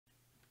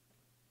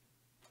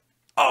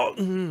Oh,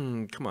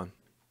 come on.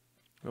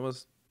 We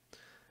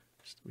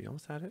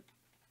almost had it,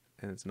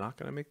 and it's not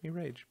gonna make me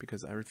rage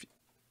because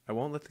I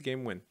won't let the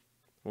game win.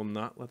 I will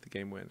not let the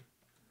game win.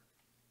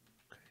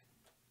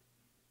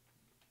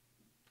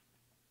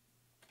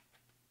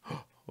 Okay.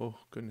 Oh,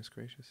 goodness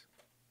gracious.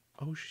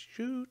 Oh,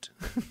 shoot.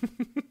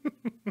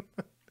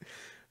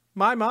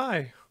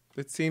 My.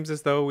 It seems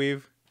as though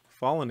we've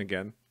fallen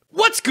again.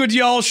 What's good,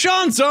 y'all?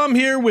 Shaun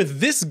here with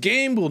This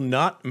Game Will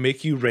Not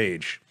Make You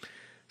Rage.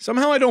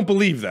 Somehow I don't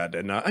believe that,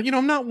 and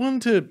I'm not one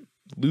to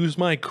lose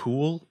my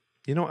cool.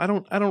 I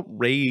don't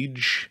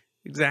rage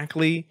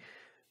exactly.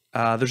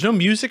 There's no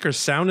music or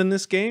sound in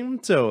this game,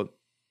 so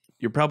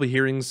you're probably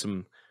hearing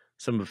some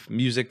of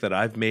music that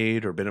I've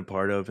made or been a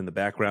part of in the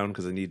background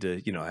because I need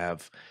to,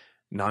 have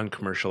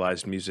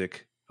non-commercialized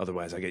music.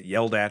 Otherwise, I get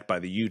yelled at by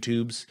the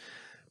YouTubes.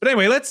 But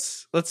anyway,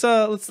 let's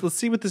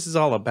see what this is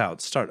all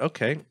about. Start.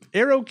 Okay,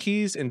 arrow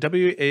keys and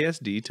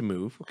WASD to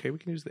move. Okay, we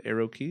can use the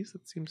arrow keys.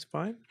 That seems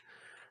fine.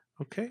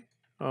 Okay.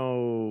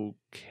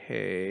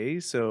 Okay,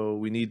 so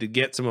we need to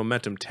get some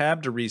momentum.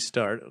 Tab to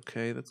restart.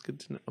 Okay, that's good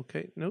to know.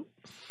 Okay, nope.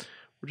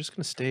 We're just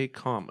gonna stay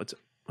calm. It's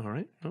all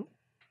right. No,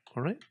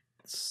 all right.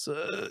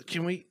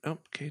 Can we? Oh,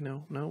 okay,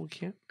 no, we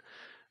can't.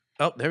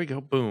 Oh, there we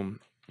go. Boom.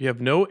 You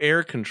have no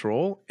air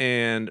control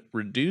and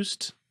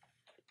reduced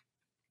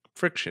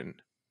friction.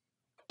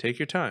 Take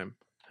your time.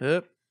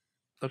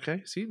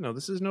 Okay, see, no,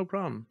 this is no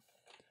problem.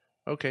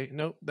 Okay,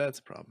 no, that's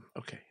a problem.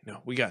 Okay,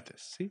 no, we got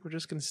this. See, we're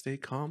just gonna stay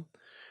calm.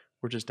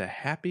 We're just a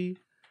happy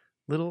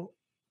little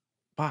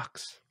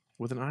box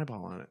with an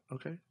eyeball on it.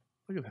 Okay,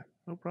 look at that.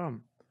 No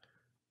problem.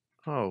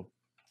 Oh,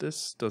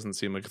 this doesn't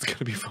seem like it's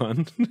gonna be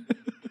fun.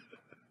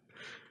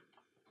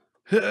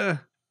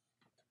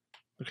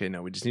 Okay,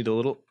 now we just need a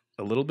little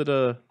bit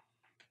of.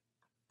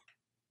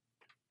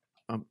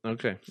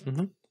 Okay.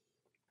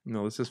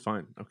 No, this is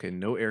fine. Okay,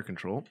 no air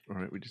control. All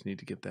right, we just need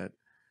to get that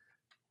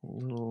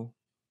little.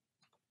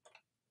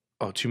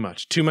 Oh, too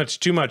much. Much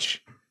too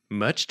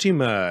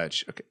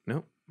much. Okay,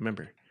 no.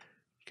 Remember,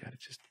 you gotta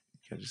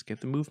just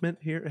get the movement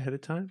here ahead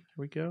of time. Here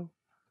we go.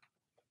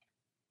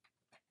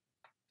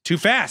 Too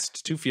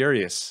fast, too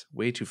furious.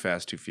 Way too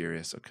fast, too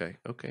furious. Okay,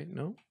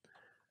 no,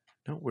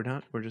 we're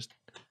not. We're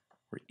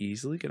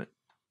easily gonna.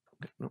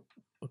 Okay, no,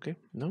 okay,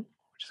 no.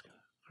 We're just gonna.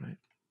 All right.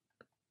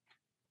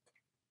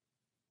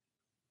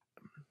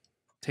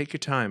 Take your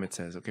time. It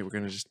says. Okay, we're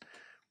gonna just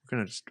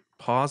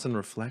pause and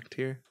reflect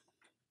here.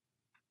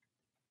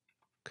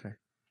 Okay.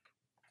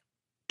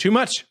 Too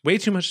much. Way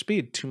too much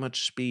speed. Too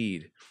much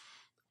speed.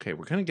 Okay,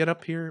 we're gonna get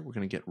up here. We're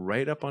gonna get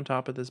right up on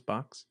top of this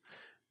box.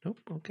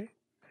 Nope. Okay.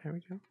 There we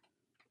go.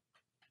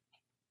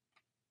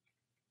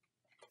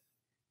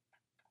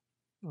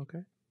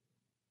 Okay.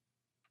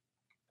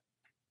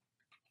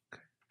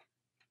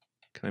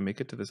 Can I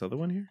make it to this other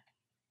one here?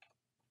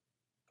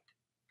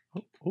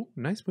 Oh,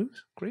 nice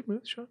moves. Great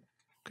moves, Shaun.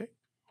 Okay.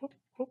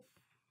 Oh.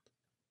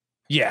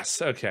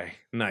 Yes. Okay.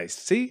 Nice.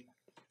 See,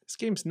 this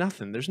game's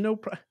nothing. There's no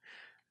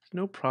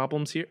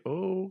problems here.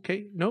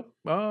 Okay. Nope.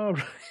 All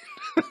right.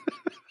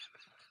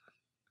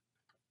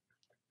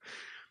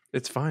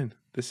 It's fine.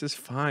 This is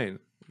fine.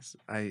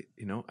 I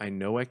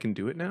know I can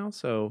do it now,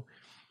 so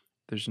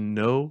there's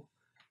no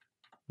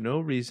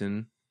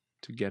reason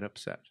to get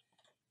upset.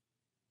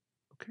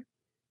 Okay.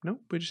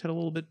 Nope. We just had a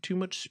little bit too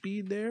much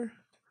speed there.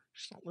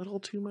 Just a little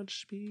too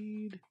much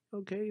speed.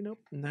 Okay,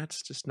 nope. And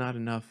that's just not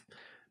enough.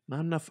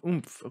 Not enough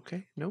oomph.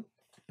 Okay, nope.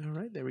 All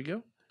right, there we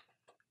go.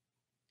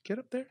 Get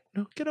up there.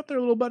 No, get up there,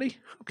 little buddy.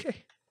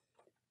 Okay.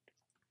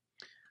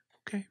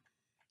 Okay,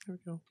 there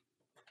we go.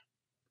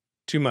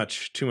 Too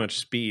much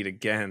speed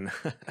again.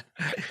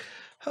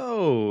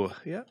 Oh,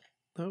 yeah.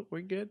 Oh,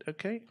 we're good.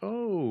 Okay.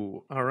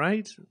 Oh, all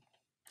right.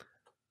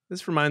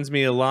 This reminds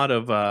me a lot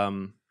of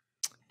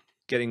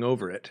Getting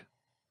Over It.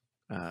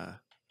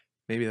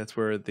 Maybe that's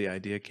where the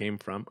idea came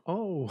from.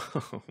 Oh,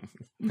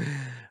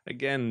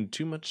 again,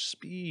 too much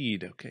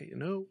speed. Okay,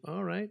 no,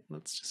 all right.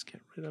 Let's just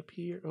get right up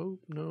here. Oh,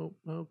 no,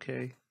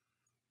 okay.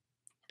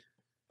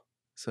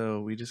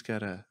 So we just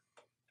gotta,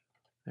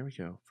 there we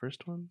go.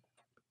 First one.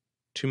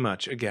 Too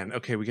much. Again,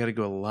 okay, we gotta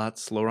go a lot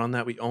slower on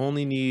that. We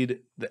only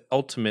need the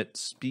ultimate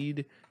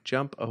speed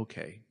jump.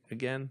 Okay,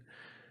 again,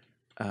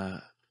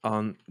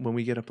 on when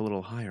we get up a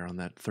little higher on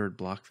that third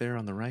block there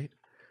on the right,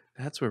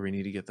 that's where we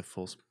need to get the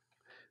full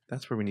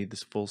That's where we need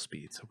this full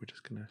speed. So we're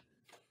just gonna.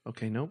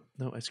 Okay, no,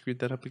 I screwed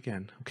that up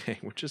again. Okay,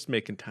 we're just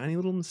making tiny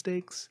little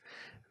mistakes,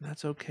 and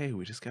that's okay.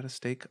 We just gotta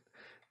stay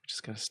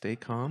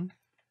calm.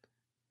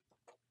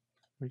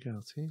 There we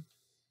go. See,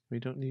 we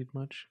don't need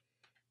much.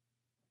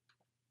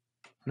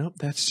 Nope,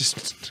 that's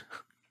just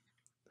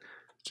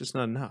just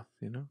not enough.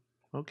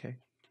 Okay,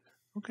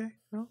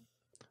 no,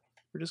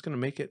 we're just gonna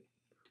make it.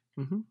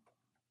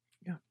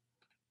 Yeah.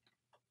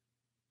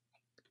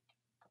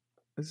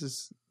 This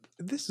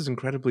is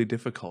incredibly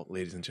difficult,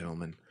 ladies and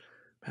gentlemen.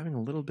 I'm having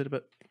a little bit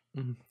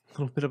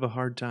of a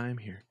hard time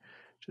here.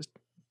 Just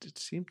it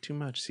seemed too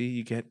much. See,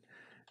 you get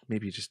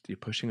maybe you're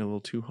pushing a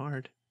little too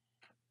hard,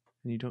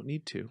 and you don't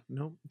need to.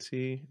 Nope.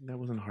 See, that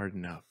wasn't hard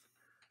enough.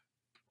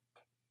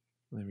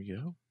 There we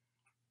go.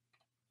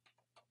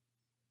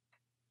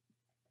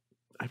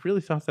 I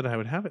really thought that I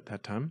would have it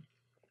that time,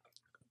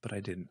 but I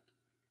didn't.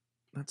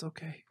 That's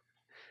okay.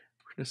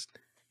 We're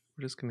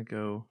just gonna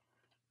go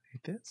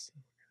like this.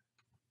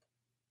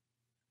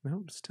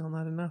 Nope, still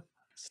not enough.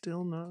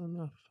 Still not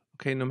enough.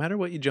 Okay, no matter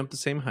what, you jump the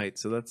same height,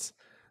 so that's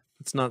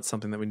not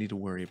something that we need to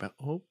worry about.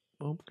 Oh,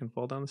 can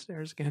fall down the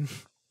stairs again.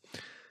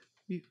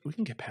 we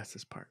can get past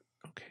this part.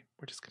 Okay,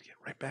 we're just gonna get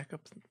right back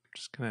up. We're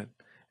just gonna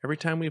every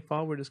time we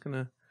fall, we're just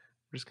gonna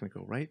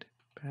go right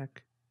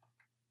back.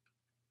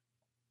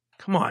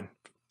 Come on.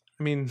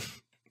 I mean,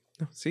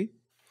 see?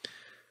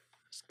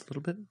 Just a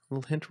little bit, a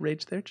little hint of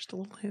rage there, just a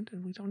little hint,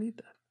 and we don't need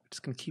that. We're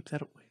just gonna keep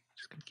that away.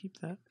 Just gonna keep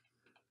that.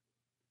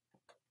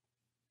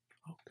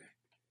 Okay.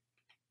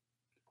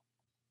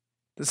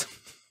 This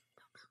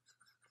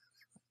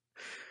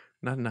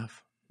not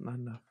enough. Not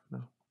enough.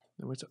 No.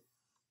 What's up?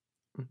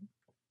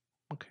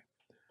 Okay.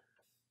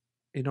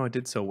 You know, I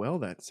did so well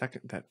that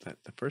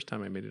the first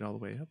time I made it all the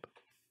way up.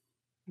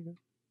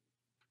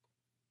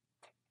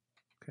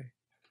 Okay.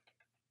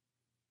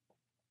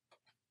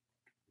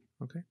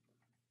 Okay.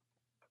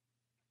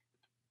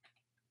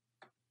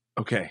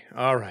 Okay.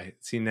 All right.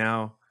 See,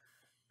 now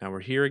we're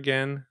here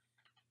again.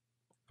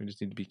 We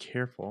just need to be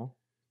careful.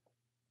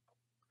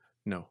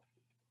 No.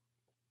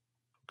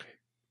 Okay.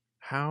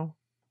 How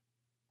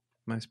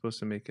am I supposed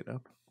to make it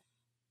up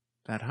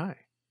that high?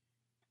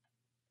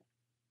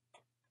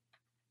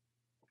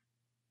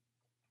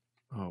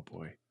 Oh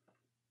boy.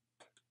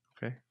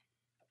 Okay.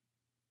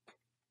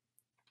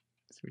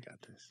 So we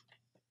got this.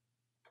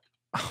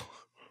 Oh.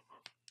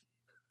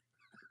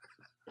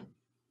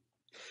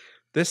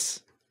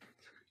 This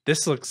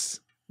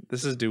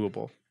is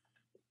doable.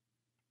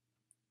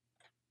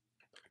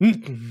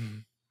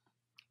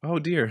 Oh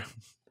dear. It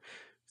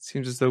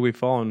seems as though we've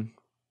fallen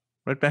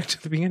right back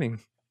to the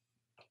beginning.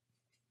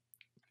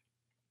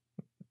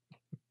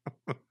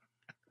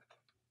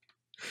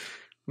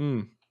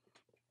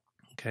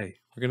 Okay,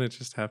 we're gonna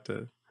just have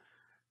to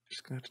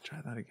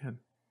try that again.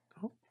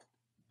 Oh,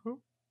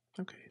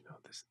 okay. No,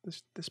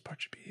 this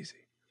part should be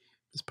easy.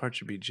 This part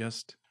should be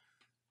just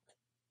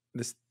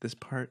this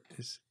part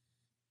is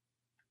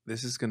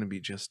gonna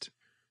be just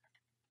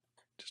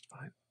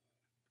fine.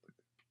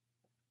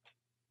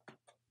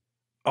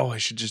 Oh, I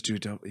should just do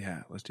double.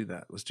 Yeah, let's do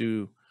that. Let's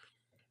do.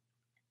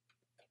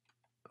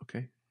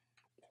 Okay.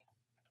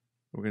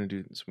 We're gonna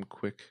do some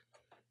quick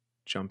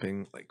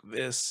jumping like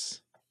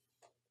this.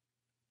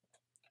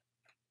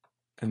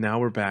 And now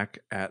we're back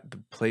at the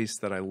place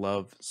that I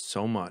love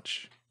so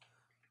much.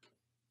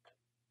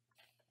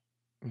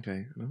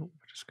 Okay, no,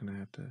 we're just gonna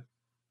have to.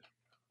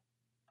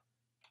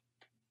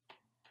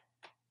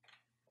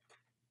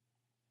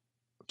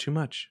 Too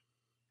much.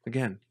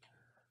 Again.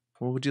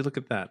 Well, would you look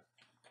at that?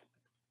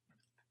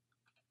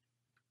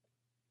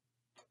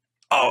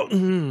 Oh,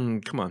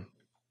 come on.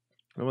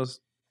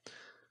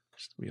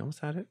 We almost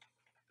had it.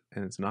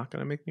 And it's not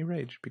gonna make me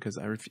rage because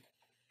I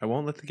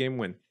won't let the game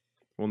win.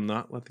 Will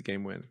not let the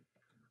game win.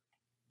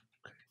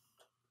 Okay.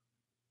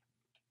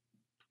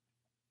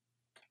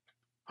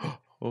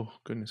 Oh,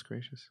 goodness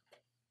gracious.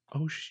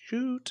 Oh,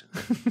 shoot.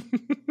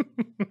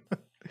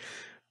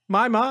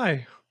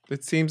 My.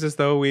 It seems as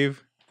though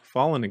we've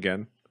fallen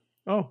again.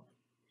 Oh.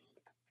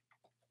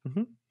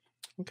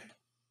 Okay.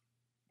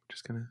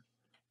 Just gonna.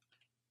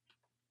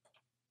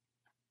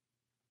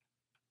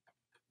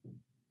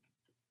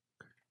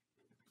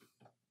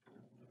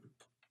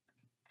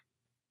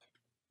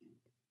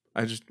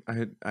 I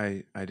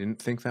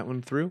didn't think that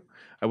one through.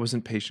 I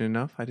wasn't patient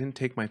enough. I didn't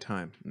take my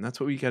time. And that's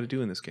what we got to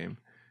do in this game.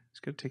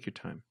 Just got to take your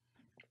time.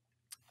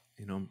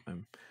 You know,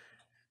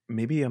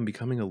 maybe I'm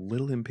becoming a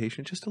little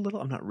impatient, just a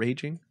little. I'm not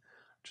raging,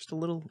 just a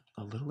little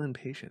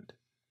impatient.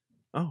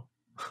 Oh,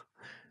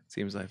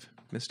 seems I've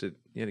missed it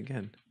yet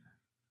again.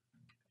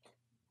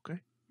 Okay,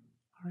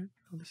 all right.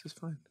 Oh, this is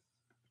fine.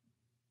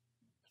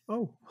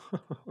 Oh,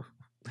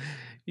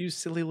 you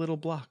silly little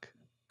block.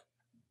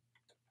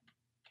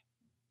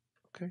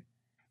 Okay.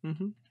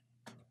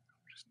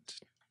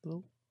 Just a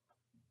little.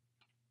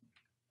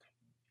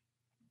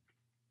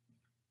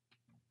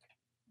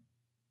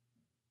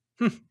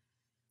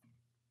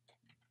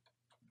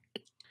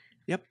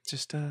 Yep.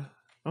 Just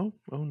Oh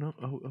no.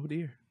 Oh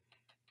dear.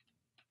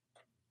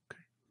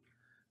 Okay,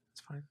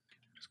 it's fine.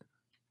 Just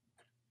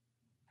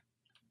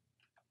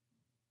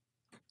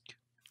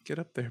get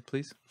up there,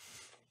 please.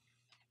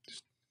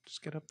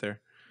 Just get up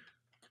there.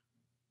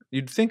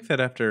 You'd think that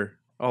after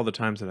all the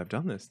times that I've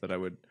done this, that I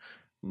would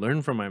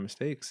learn from my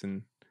mistakes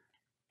and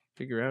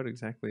figure out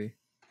exactly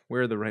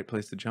where the right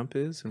place to jump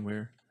is and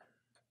where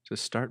to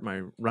start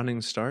my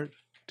running start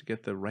to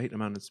get the right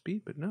amount of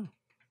speed, but no.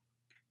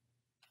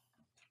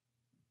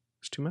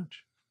 It's too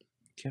much.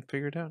 Can't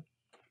figure it out.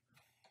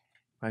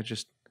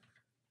 If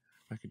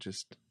I could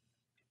just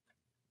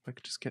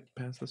get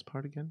past this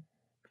part again.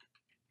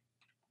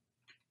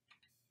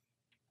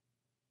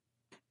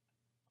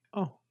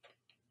 Oh,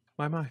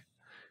 my.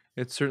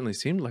 It certainly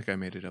seemed like I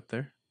made it up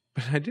there,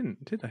 but I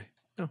didn't, did I?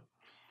 No.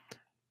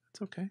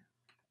 That's okay.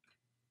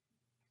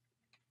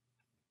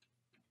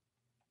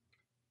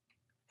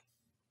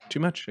 Too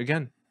much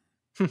again.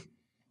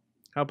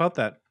 How about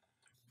that?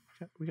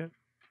 We got.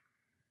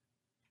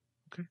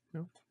 Okay,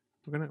 no,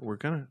 we're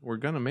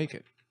gonna make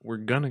it. We're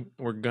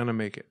gonna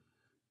make it.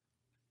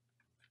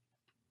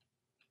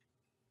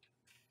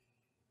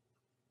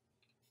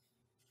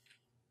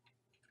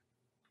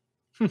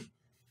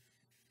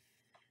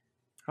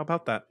 How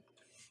about that?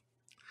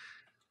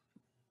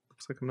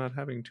 Looks like I'm not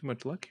having too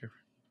much luck here.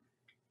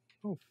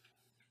 Oh.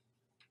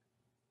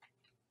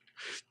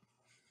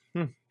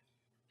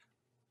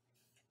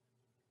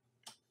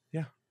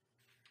 Yeah.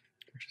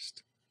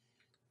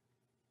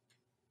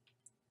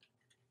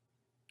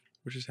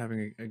 We're just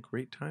having a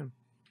great time.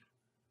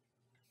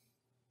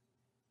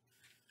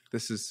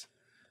 This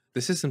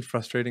isn't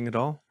frustrating at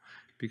all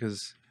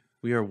because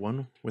we are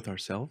one with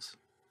ourselves.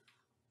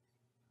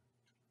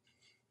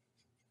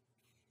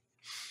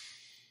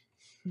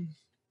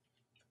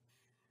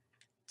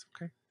 It's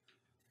okay.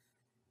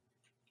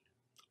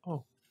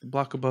 Oh, the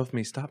block above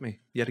me stopped me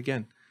yet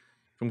again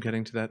from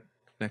getting to that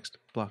next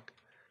block.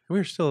 And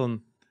we're still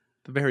in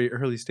the very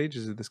early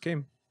stages of this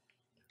game.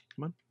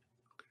 Come on.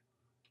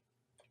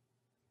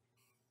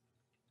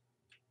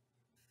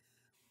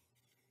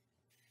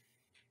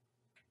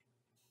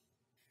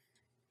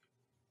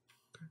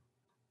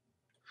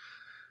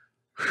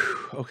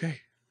 Okay.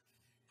 Okay.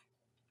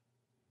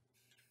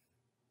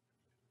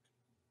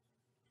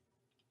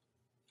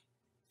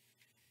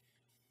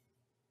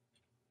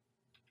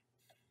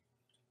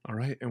 All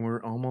right, and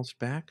we're almost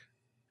back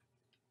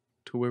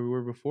to where we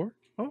were before.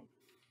 Oh,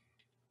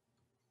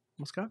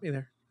 almost got me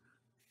there.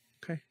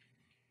 Okay.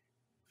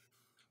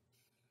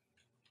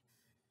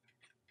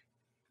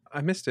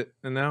 I missed it,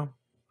 and now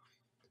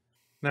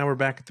we're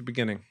back at the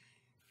beginning.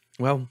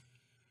 Well,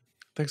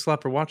 thanks a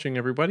lot for watching,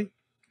 everybody.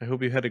 I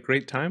hope you had a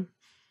great time,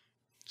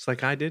 just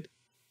like I did.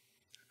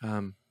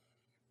 I'm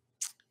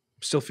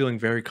still feeling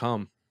very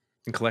calm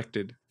and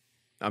collected.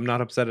 I'm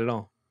not upset at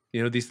all.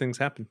 You know, these things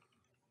happen.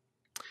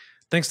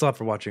 Thanks a lot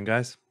for watching,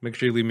 guys. Make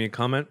sure you leave me a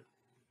comment.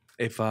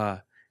 If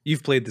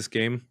you've played this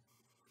game,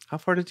 how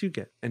far did you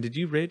get? And did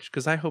you rage?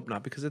 Because I hope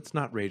not, because it's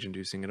not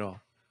rage-inducing at all.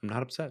 I'm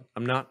not upset.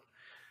 I'm not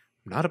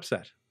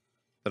upset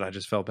that I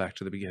just fell back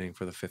to the beginning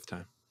for the 5th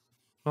time.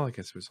 Well, I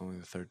guess it was only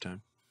the 3rd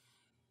time.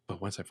 But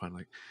once I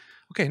finally...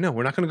 Okay, no,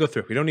 we're not going to go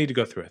through it. We don't need to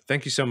go through it.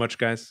 Thank you so much,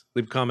 guys.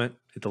 Leave a comment.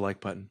 Hit the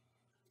like button.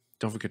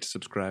 Don't forget to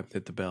subscribe.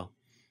 Hit the bell.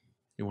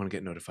 You want to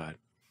get notified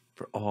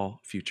for all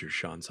future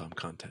Shaun Som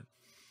content.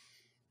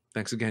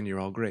 Thanks again. You're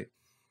all great.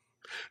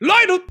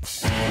 Light up!